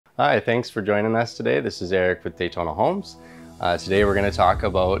Hi, thanks for joining us today. This is Eric with Daytona Homes. Today we're going to talk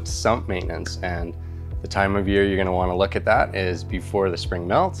about sump maintenance, and the time of year you're going to want to look at that is before the spring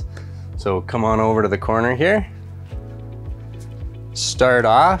melt. So come on over to the corner here. Start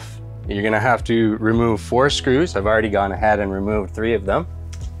off, you're going to have to remove 4 screws. I've already gone ahead and removed 3 of them.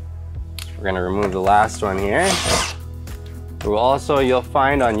 We're going to remove the last one here. You'll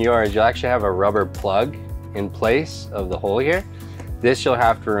find on yours, you'll actually have a rubber plug in place of the hole here. This you'll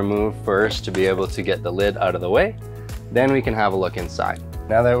have to remove first to be able to get the lid out of the way. Then we can have a look inside.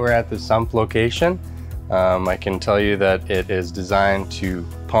 Now that we're at the sump location, I can tell you that it is designed to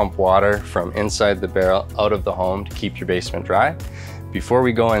pump water from inside the barrel out of the home to keep your basement dry. Before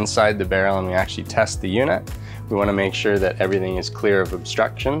we go inside the barrel and we actually test the unit, we want to make sure that everything is clear of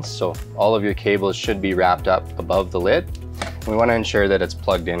obstructions. So all of your cables should be wrapped up above the lid. We want to ensure that it's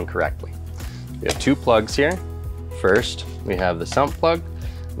plugged in correctly. We have 2 plugs here. First, we have the sump plug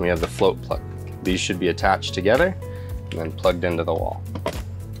and we have the float plug. These should be attached together and then plugged into the wall.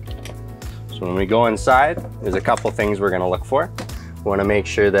 So when we go inside, there's a couple things we're going to look for. We want to make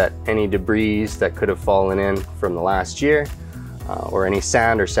sure that any debris that could have fallen in from the last year or any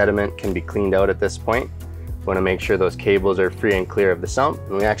sand or sediment can be cleaned out at this point. We want to make sure those cables are free and clear of the sump,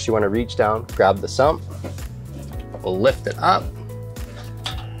 and we actually want to reach down, grab the sump. We'll lift it up,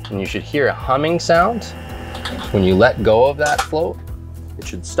 and you should hear a humming sound. When you let go of that float, it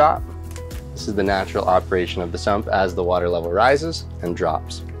should stop. This is the natural operation of the sump as the water level rises and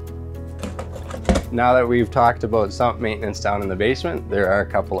drops. Now that we've talked about sump maintenance down in the basement, there are a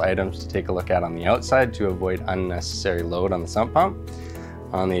couple items to take a look at on the outside to avoid unnecessary load on the sump pump.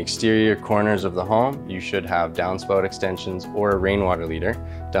 On the exterior corners of the home, you should have downspout extensions or a rainwater leader.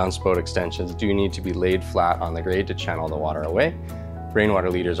 Downspout extensions do need to be laid flat on the grade to channel the water away. Rainwater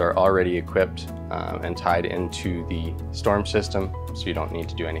leaders are already equipped and tied into the storm system, so you don't need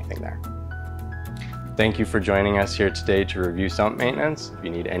to do anything there. Thank you for joining us here today to review sump maintenance. If you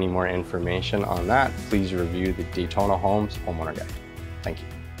need any more information on that, please review the Daytona Homes Homeowner Guide. Thank you.